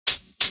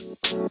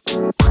Hey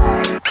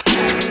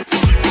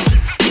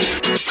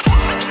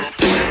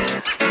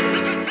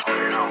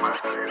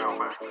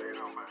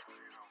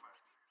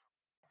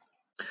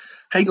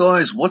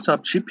guys, what's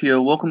up? Chip here.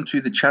 Welcome to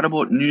the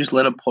Chatterbot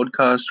Newsletter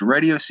Podcast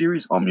radio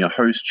series. I'm your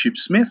host, Chip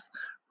Smith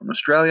from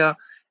Australia,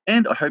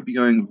 and I hope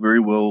you're going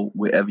very well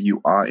wherever you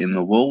are in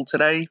the world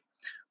today.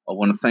 I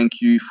want to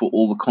thank you for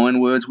all the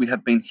kind words. We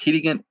have been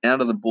hitting it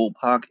out of the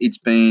ballpark. It's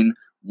been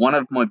one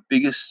of my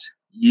biggest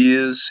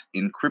years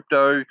in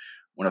crypto,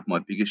 one of my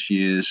biggest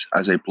years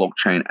as a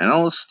blockchain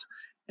analyst.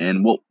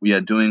 And what we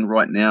are doing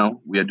right now,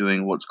 we are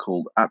doing what's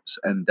called apps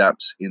and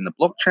dApps in the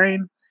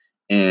blockchain.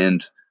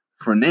 And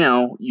for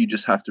now, you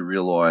just have to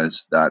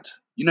realize that,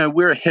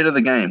 we're ahead of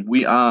the game.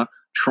 We are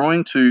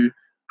trying to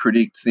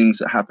predict things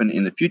that happen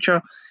in the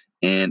future,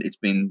 and it's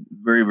been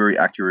very, very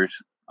accurate.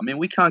 I mean,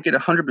 we can't get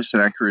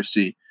 100%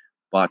 accuracy,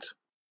 but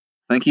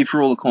thank you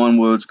for all the kind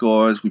words,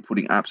 guys. We're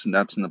putting apps and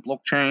dApps in the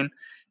blockchain,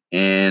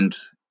 and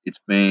it's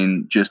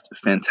been just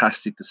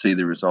fantastic to see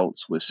the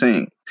results we're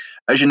seeing.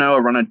 As you know, I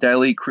run a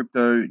daily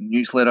crypto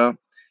newsletter.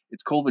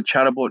 It's called the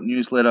Chatterbot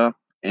Newsletter,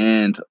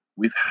 and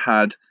we've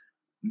had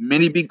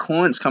many big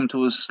clients come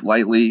to us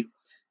lately,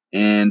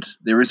 and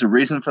there is a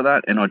reason for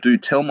that. And I do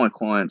tell my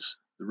clients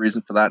the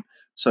reason for that.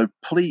 So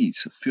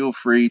please feel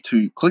free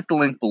to click the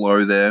link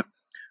below there,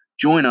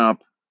 join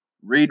up,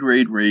 read,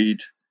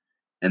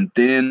 and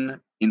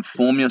then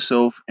inform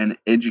yourself and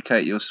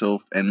educate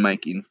yourself and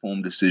make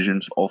informed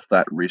decisions off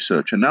that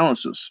research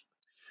analysis.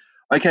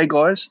 Okay,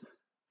 guys,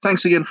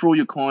 thanks again for all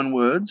your kind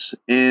words.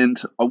 And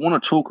I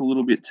want to talk a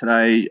little bit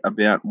today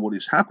about what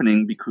is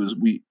happening, because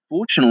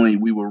fortunately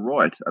we were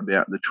right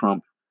about the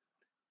Trump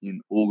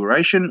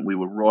inauguration. We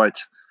were right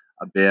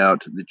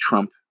about the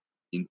Trump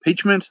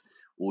impeachment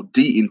or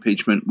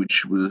de-impeachment,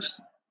 which was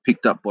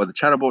picked up by the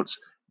chatterbots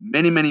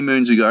many, many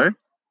moons ago.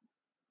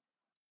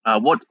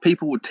 What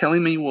people were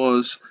telling me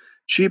was,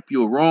 Chip,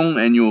 you're wrong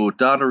and your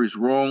data is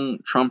wrong.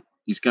 Trump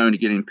is going to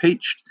get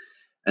impeached.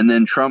 And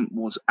then Trump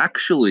was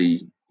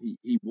actually,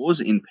 he was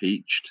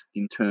impeached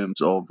in terms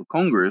of the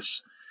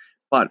Congress.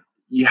 But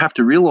you have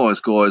to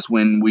realize, guys,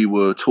 when we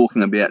were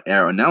talking about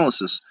our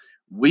analysis,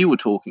 we were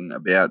talking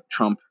about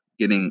Trump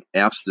getting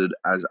ousted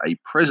as a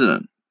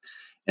president.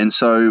 And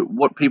so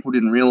what people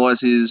didn't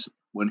realize is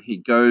when he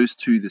goes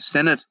to the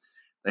Senate,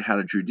 they had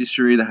a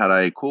judiciary, they had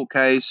a court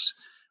case.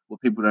 What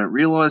people don't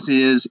realize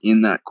is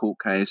in that court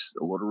case,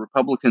 a lot of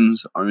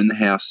Republicans own the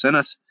House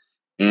Senate,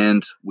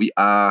 and we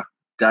are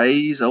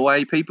days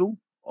away, people.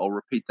 I'll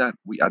repeat that.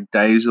 We are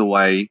days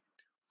away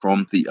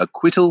from the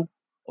acquittal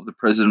of the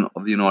President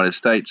of the United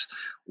States.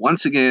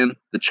 Once again,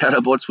 the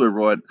chatterbots were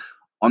right.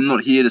 I'm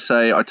not here to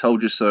say I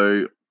told you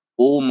so.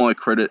 All my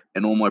credit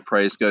and all my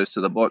praise goes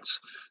to the bots.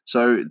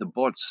 So the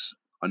bots,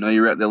 I know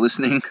you're out there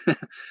listening,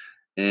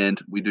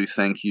 and we do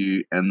thank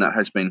you, and that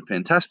has been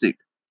fantastic.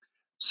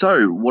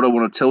 So what I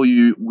want to tell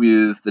you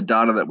with the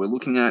data that we're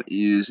looking at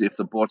is, if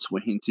the bots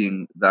were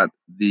hinting that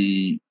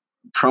the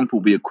Trump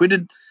will be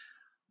acquitted,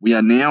 we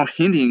are now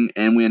hinting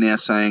and we are now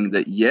saying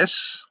that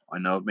yes, I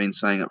know I've been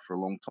saying it for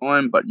a long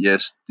time, but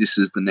yes, this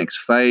is the next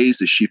phase,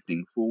 the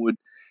shifting forward.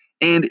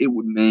 And it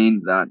would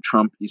mean that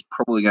Trump is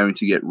probably going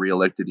to get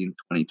reelected in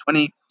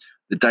 2020.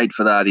 The date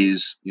for that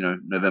is,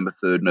 November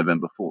 3rd,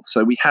 November 4th.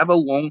 So we have a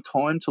long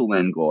time till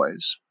then,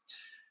 guys.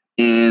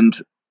 And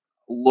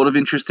a lot of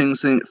interesting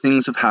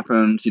things have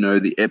happened.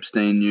 The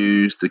Epstein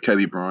news, the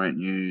Kobe Bryant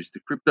news, the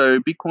crypto,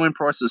 Bitcoin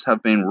prices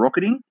have been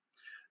rocketing.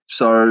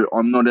 So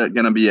I'm not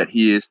going to be out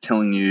here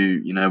telling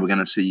you, we're going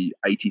to see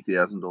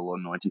 $80,000,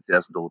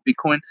 $90,000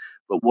 Bitcoin.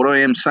 But what I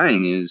am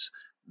saying is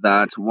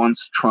that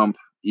once Trump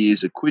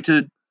is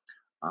acquitted,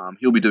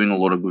 he'll be doing a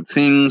lot of good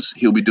things.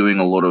 He'll be doing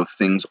a lot of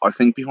things, I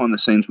think, behind the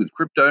scenes with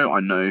crypto. I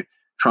know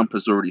Trump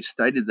has already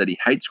stated that he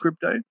hates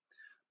crypto.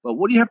 But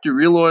what you have to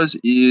realize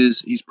is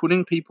he's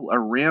putting people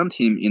around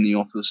him in the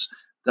office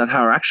that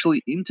are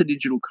actually into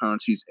digital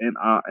currencies and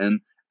are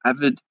an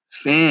avid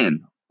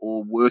fan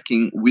or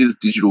working with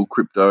digital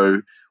crypto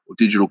or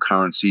digital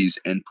currencies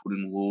and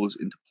putting laws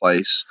into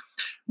place,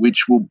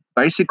 which will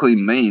basically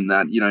mean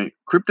that,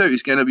 crypto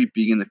is going to be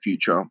big in the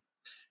future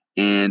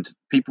and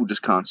people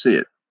just can't see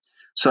it.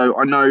 So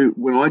I know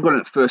when I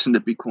got first into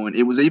Bitcoin,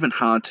 it was even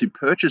hard to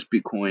purchase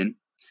Bitcoin,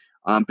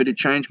 but it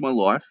changed my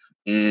life.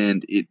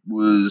 And it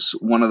was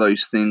one of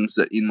those things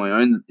that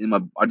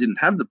I didn't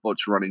have the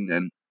bots running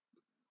then,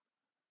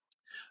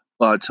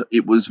 but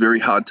it was very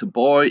hard to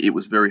buy. It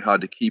was very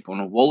hard to keep on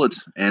a wallet,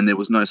 and there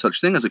was no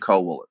such thing as a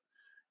cold wallet.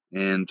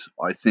 And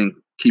I think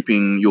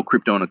keeping your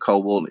crypto on a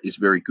cold wallet is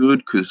very good,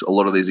 because a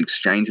lot of these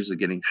exchanges are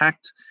getting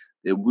hacked.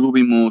 There will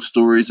be more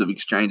stories of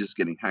exchanges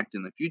getting hacked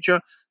in the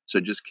future, so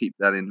just keep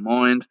that in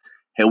mind.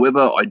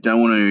 However, I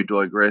don't want to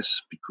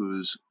digress,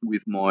 because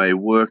with my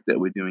work that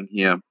we're doing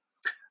here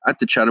at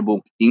the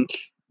Chatterbot Inc.,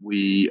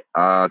 we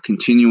are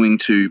continuing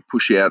to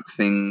push out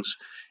things,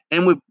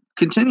 and we're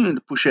continuing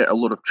to push out a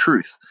lot of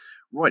truth.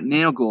 Right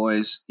now,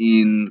 guys,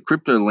 in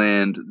crypto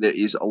land, there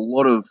is a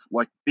lot of,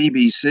 like,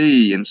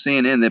 BBC and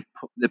CNN,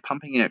 they're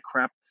pumping out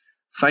crap,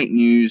 fake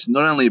news,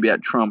 not only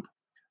about Trump.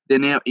 they're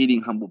now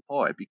eating humble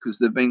pie because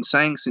they've been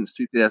saying since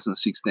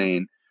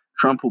 2016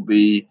 Trump will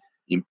be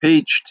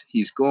impeached,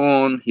 he's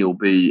gone, he'll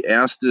be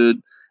ousted,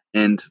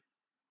 and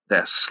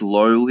they're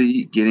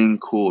slowly getting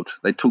caught.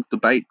 They took the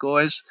bait,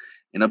 guys,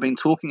 and I've been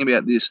talking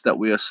about this that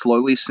we are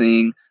slowly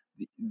seeing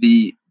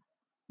the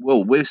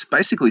well, we're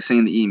basically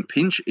seeing the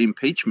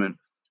impeachment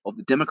of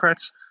the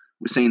Democrats.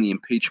 We're seeing the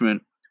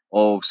impeachment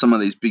of some of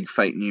these big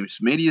fake news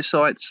media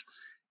sites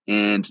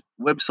and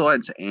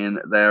websites, and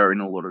they are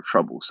in a lot of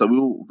trouble. So we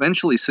will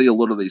eventually see a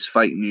lot of these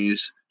fake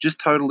news just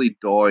totally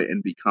die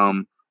and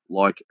become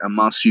like a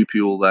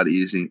marsupial that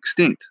is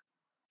extinct.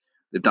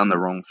 They've done the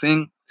wrong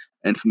thing.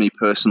 And for me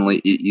personally,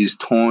 it is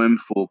time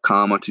for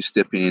karma to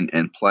step in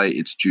and play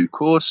its due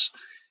course.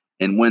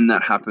 And when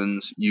that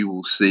happens, you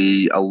will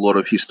see a lot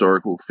of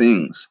historical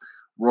things.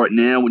 Right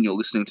now, when you're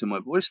listening to my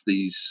voice,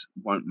 these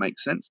won't make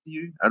sense to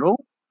you at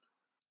all.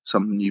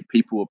 Some new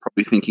people are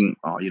probably thinking,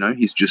 oh,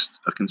 he's just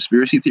a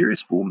conspiracy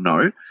theorist. Well,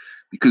 no,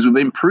 because we've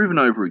been proven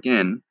over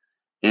again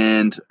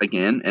and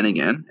again and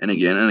again and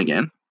again and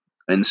again.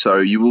 And so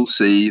you will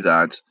see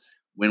that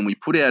when we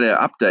put out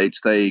our updates,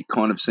 they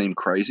kind of seem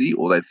crazy,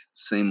 or they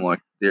seem like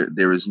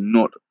there is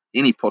not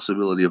any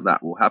possibility of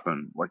that will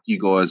happen. Like, you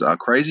guys are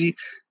crazy.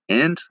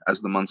 And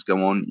as the months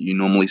go on, you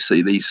normally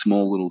see these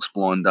small little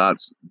spline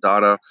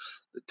data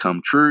that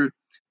come true,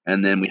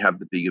 and then we have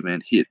the big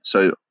event hit.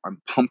 So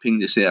I'm pumping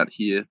this out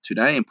here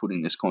today and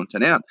putting this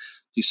content out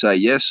to say,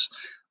 yes,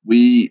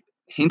 we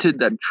hinted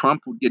that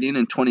Trump would get in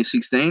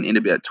 2016, in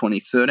about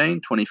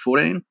 2013,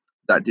 2014.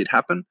 That did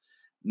happen.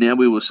 Now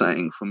we were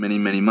saying for many,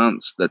 many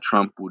months that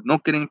Trump would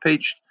not get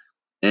impeached,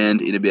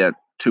 and in about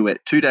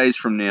 2 days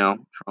from now,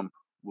 Trump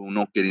will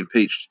not get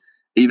impeached.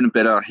 Even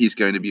better, he's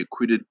going to be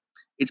acquitted.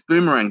 It's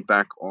boomerang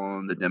back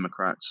on the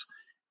Democrats,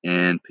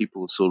 and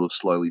people are sort of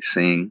slowly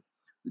seeing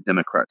the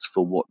Democrats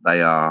for what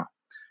they are.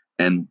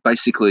 And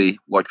basically,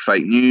 like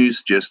fake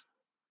news, just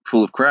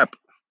full of crap,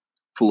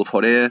 full of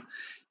hot air.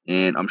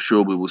 And I'm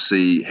sure we will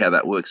see how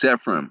that works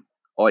out for him,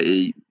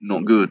 i.e.,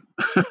 not good.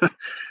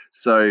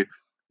 So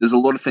there's a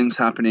lot of things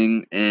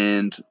happening.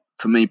 And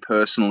for me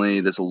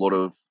personally, there's a lot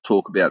of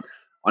talk about.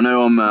 I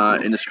know I'm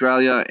in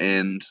Australia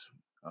and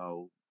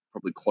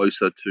probably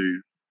closer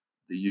to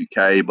the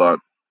UK, but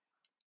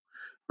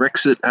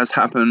Brexit has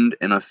happened,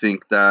 and I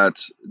think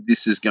that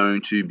this is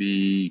going to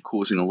be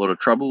causing a lot of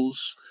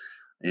troubles,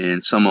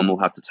 and someone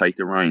will have to take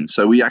the reins.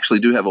 So we actually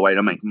do have a way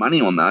to make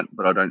money on that,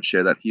 but I don't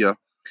share that here.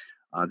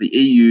 The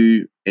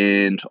EU,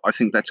 and I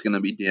think that's going to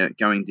be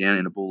going down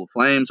in a ball of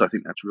flames. I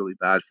think that's really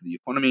bad for the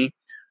economy.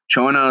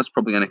 China is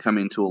probably going to come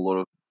into a lot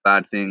of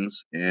bad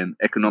things, and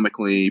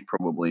economically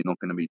probably not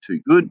going to be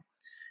too good.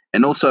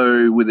 And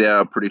also with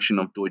our prediction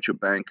of Deutsche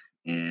Bank,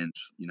 and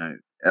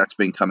that's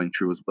been coming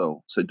true as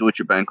well. So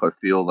Deutsche Bank, I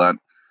feel that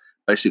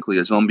basically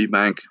a zombie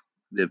bank.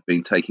 They've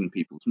been taking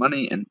people's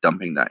money and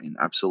dumping that in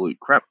absolute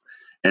crap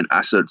and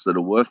assets that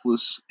are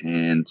worthless.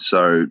 And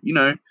so,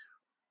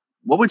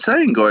 what we're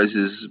saying, guys,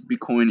 is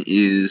Bitcoin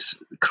is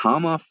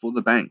karma for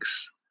the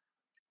banks.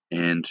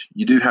 And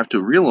you do have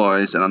to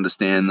realize and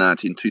understand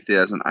that in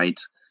 2008,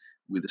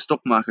 with the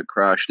stock market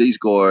crash, these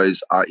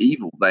guys are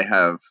evil. They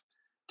have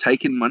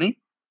taken money,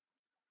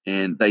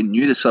 and they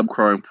knew the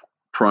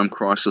subprime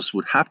crisis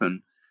would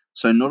happen.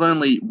 So not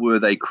only were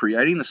they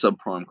creating the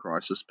subprime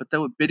crisis, but they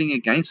were betting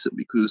against it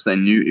because they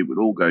knew it would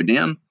all go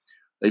down.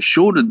 They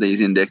shorted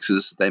these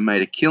indexes, they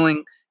made a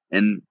killing,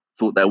 and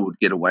thought they would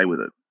get away with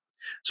it.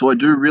 So I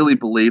do really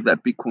believe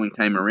that Bitcoin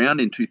came around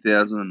in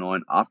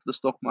 2009 after the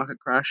stock market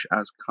crash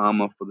as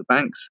karma for the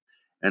banks.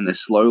 And they're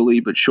slowly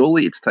but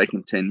surely, it's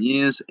taken 10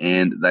 years,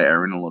 and they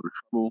are in a lot of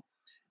trouble.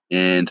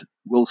 And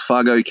Wells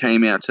Fargo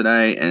came out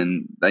today,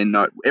 and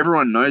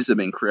everyone knows they've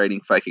been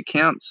creating fake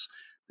accounts.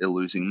 They're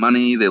losing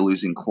money, they're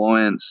losing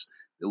clients,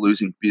 they're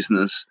losing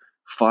business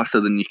faster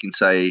than you can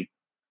say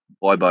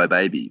bye bye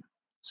baby.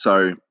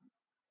 So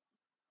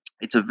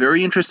it's a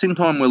very interesting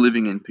time we're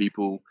living in,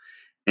 people.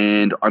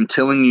 And I'm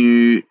telling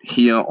you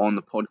here on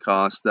the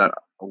podcast that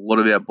a lot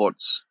of our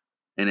bots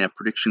and our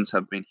predictions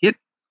have been hit.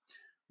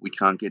 We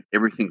can't get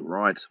everything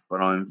right, but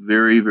I'm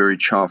very, very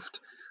chuffed.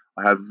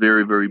 I have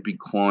very, very big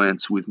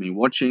clients with me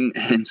watching,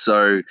 and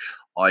so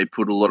I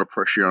put a lot of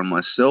pressure on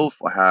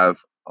myself. I have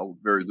a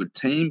very good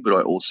team, but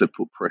I also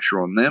put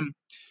pressure on them.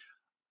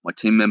 My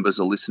team members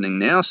are listening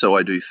now, so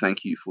I do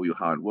thank you for your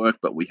hard work,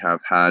 but we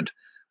have had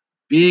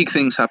big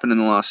things happen in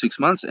the last 6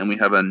 months, and we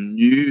have a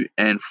new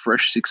and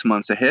fresh 6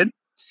 months ahead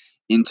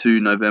into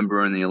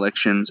November and the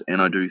elections,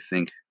 and I do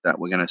think that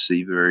we're going to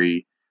see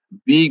very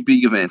big,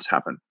 big events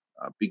happen.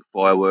 Big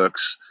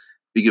fireworks,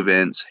 big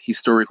events,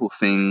 historical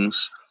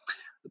things.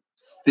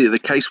 The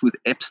case with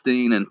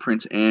Epstein and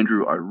Prince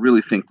Andrew, I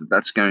really think that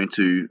that's going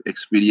to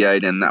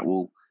expedite, and that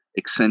will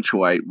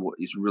accentuate what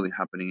is really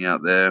happening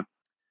out there.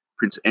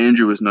 Prince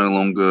Andrew is no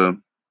longer,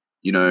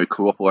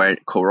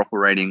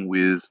 cooperating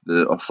with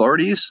the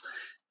authorities,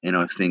 and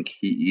I think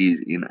he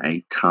is in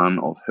a ton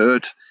of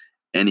hurt,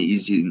 and he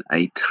is in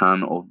a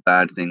ton of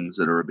bad things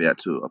that are about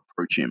to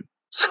approach him.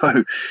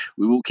 So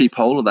we will keep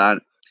hold of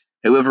that.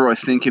 However, I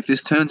think if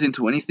this turns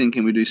into anything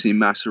and we do see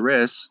mass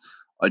arrests,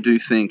 I do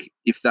think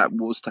if that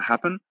was to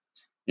happen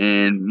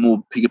and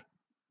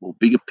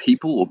bigger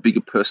people or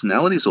bigger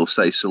personalities or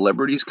say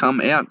celebrities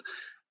come out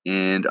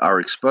and are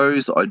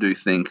exposed, I do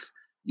think,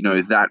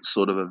 that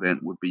sort of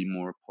event would be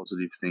more a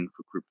positive thing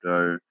for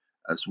crypto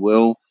as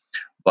well.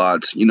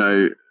 But,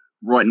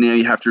 right now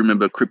you have to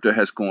remember crypto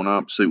has gone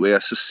up, so we are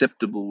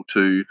susceptible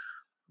to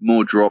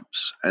more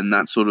drops and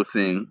that sort of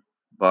thing.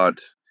 But,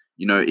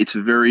 it's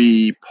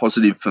very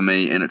positive for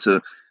me, and it's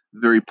a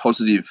very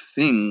positive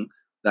thing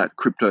that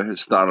crypto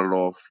has started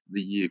off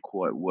the year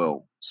quite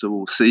well. So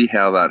we'll see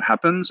how that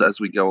happens as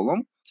we go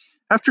along.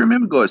 Have to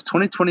remember, guys,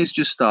 2020 has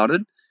just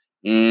started,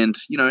 and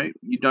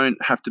you don't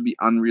have to be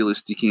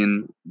unrealistic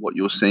in what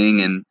you're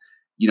seeing, and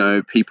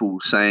people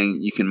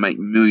saying you can make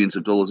millions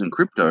of dollars in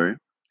crypto. I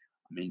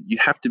mean, you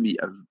have to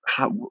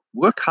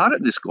work hard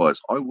at this, guys.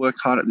 I work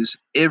hard at this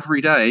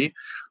every day.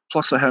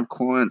 Plus, I have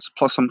clients.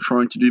 Plus, I'm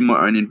trying to do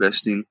my own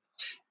investing,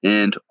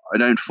 and I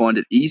don't find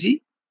it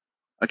easy.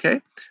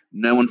 Okay,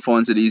 no one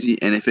finds it easy.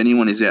 And if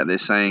anyone is out there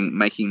saying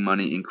making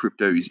money in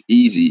crypto is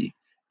easy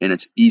and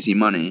it's easy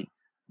money,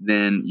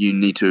 then you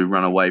need to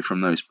run away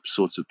from those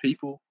sorts of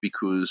people,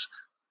 because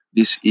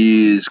this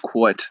is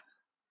quite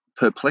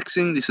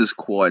perplexing. This is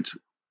quite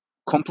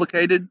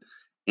complicated.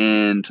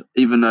 And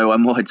even though I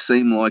might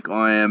seem like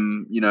I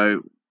am,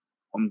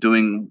 I'm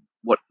doing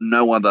what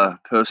no other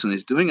person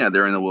is doing out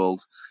there in the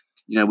world,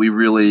 we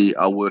really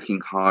are working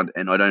hard,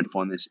 and I don't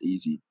find this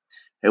easy.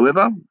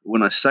 However,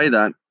 when I say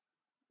that,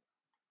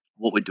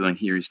 what we're doing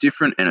here is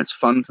different and it's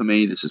fun for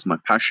me. This is my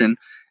passion,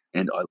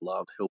 and I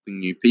love helping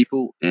new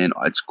people. And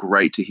it's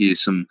great to hear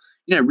some,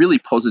 really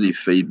positive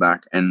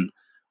feedback. And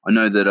I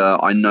know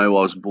I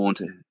was born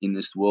in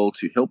this world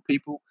to help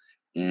people,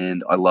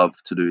 and I love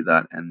to do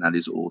that. And that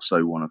is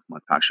also one of my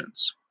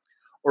passions.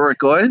 All right,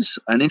 guys,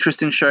 an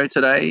interesting show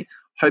today.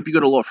 Hope you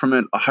got a lot from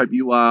it. I hope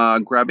you are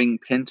grabbing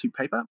pen to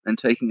paper and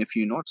taking a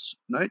few notes,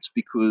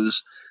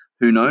 because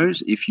who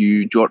knows, if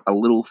you jot a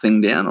little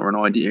thing down or an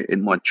idea, it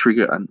might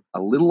trigger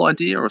a little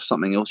idea or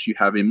something else you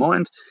have in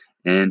mind.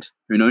 And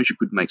who knows, you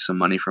could make some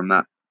money from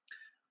that.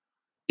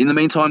 In the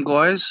meantime,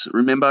 guys,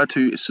 remember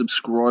to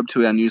subscribe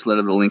to our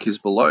newsletter. The link is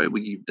below.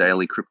 We give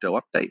daily crypto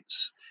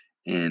updates.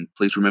 And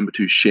please remember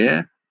to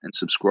share and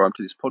subscribe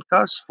to this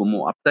podcast for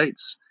more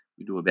updates.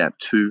 We do about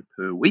 2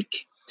 per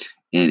week.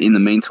 And in the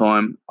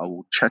meantime, I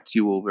will chat to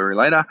you all very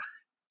later.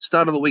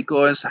 Start of the week,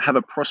 guys. Have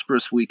a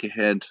prosperous week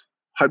ahead.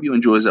 Hope you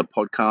enjoy our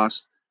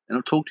podcast, and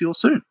I'll talk to you all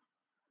soon.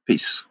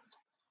 Peace.